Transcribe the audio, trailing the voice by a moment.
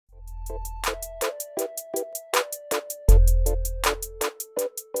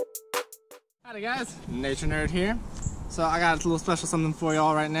Howdy guys, TheNatureNerd here. So I got a little special something for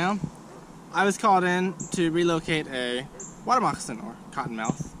y'all right now. I was called in to relocate a water moccasin, or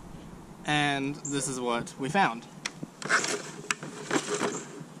cottonmouth, and this is what we found.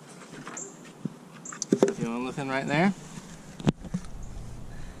 If you want to look in right there,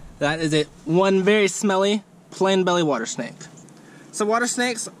 that is one very smelly plain belly water snake. So water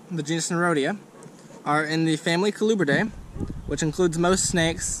snakes, the genus Nerodia, are in the family Colubridae, which includes most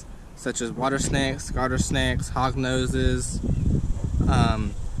snakes such as water snakes, garter snakes, hognoses,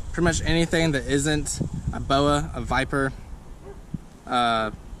 pretty much anything that isn't a boa, a viper,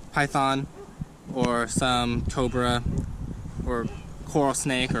 python, or some cobra, or coral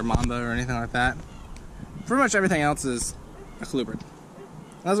snake, or mamba, or anything like that. Pretty much everything else is a colubrid.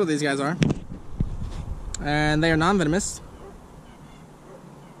 That's what these guys are. And they are non-venomous,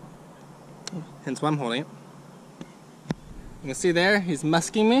 hence why I'm holding it. You can see there, he's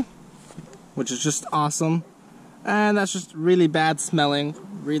musking me, which is just awesome. And that's just really bad smelling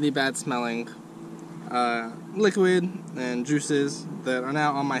liquid and juices that are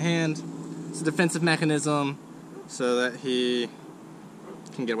now on my hand. It's a defensive mechanism so that he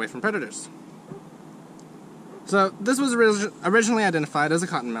can get away from predators. So this was originally identified as a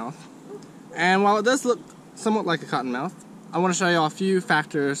cottonmouth, and while it does look somewhat like a cottonmouth, I want to show you a few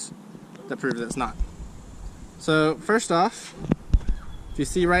factors that prove that it's not. So first off, if you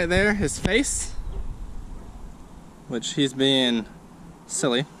see right there his face, which he's being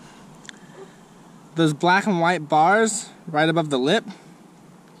silly, those black and white bars right above the lip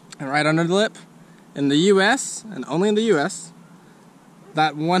and right under the lip, in the US, and only in the US,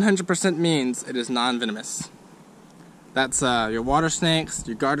 that 100% means it is non-venomous. That's your water snakes,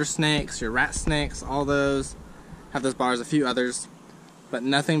 your garter snakes, your rat snakes, all those have those bars, a few others, but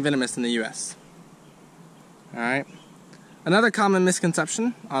nothing venomous in the US. Alright. Another common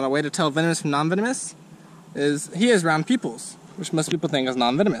misconception on a way to tell venomous from non-venomous is he has round pupils, which most people think is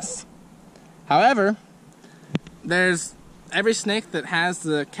non-venomous. However, there's every snake that has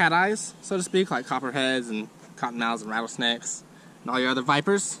the cat eyes, so to speak, like copperheads and cottonmouths and rattlesnakes, and all your other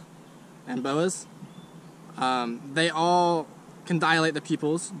vipers and boas. They all can dilate the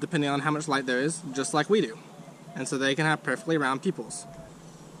pupils depending on how much light there is, just like we do. And so they can have perfectly round pupils.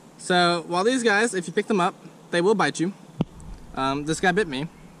 So while these guys, if you pick them up, they will bite you. This guy bit me,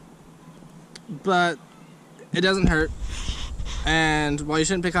 but it doesn't hurt. And while you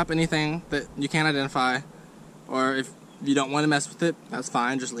shouldn't pick up anything that you can't identify, or if you don't want to mess with it, that's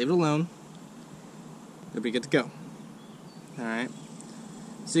fine, just leave it alone. You'll be good to go. Alright.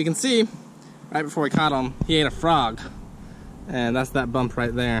 So you can see, right before we caught him, he ate a frog. And that's that bump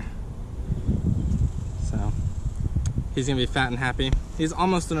right there. So, he's going to be fat and happy. He's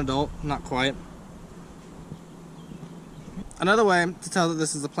almost an adult, not quite. Another way to tell that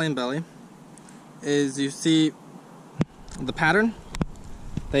this is a plain belly is you see the pattern.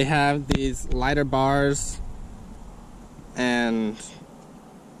 They have these lighter bars and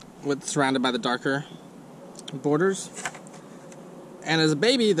surrounded by the darker borders. And as a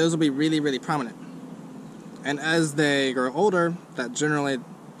baby, those will be really, really prominent. And as they grow older, that generally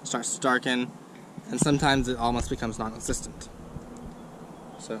starts to darken, and sometimes it almost becomes non-existent.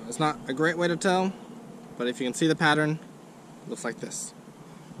 So it's not a great way to tell, but if you can see the pattern, it looks like this.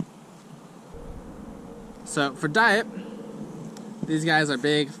 So for diet, these guys are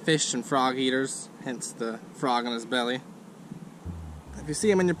big fish and frog eaters, hence the frog on his belly. If you see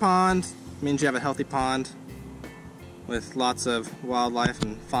them in your pond, it means you have a healthy pond with lots of wildlife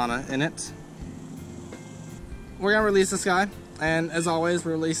and fauna in it. We're going to release this guy, and as always,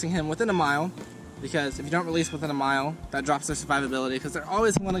 we're releasing him within a mile, because if you don't release within a mile, that drops their survivability, because they're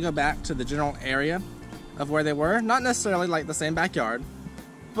always going to go back to the general area of where they were. Not necessarily like the same backyard,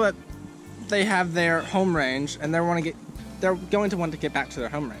 but they have their home range, and they're going to want to get back to their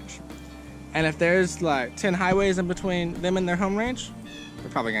home range. And if there's like 10 highways in between them and their home range, they're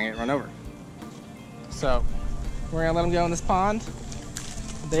probably going to get run over. So we're going to let them go in this pond.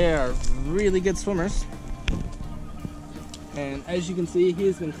 They are really good swimmers. And as you can see,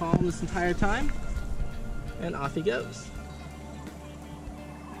 he's been calm this entire time. And off he goes.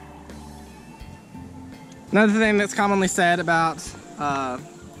 Another thing that's commonly said about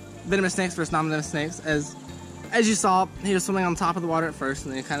venomous snakes versus non-venomous snakes is, as you saw, he was swimming on top of the water at first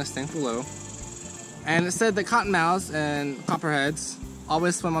and then he kind of sank below. And it said that cottonmouths and copperheads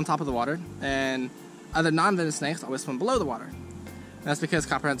always swim on top of the water, and other non-venomous snakes always swim below the water. And that's because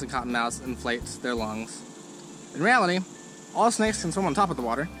copperheads and cottonmouths inflate their lungs. In reality, all snakes can swim on top of the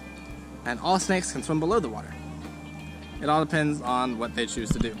water, and all snakes can swim below the water. It all depends on what they choose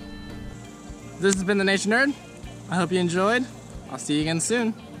to do. This has been the Nature Nerd. I hope you enjoyed. I'll see you again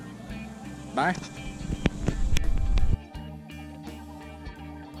soon. Bye.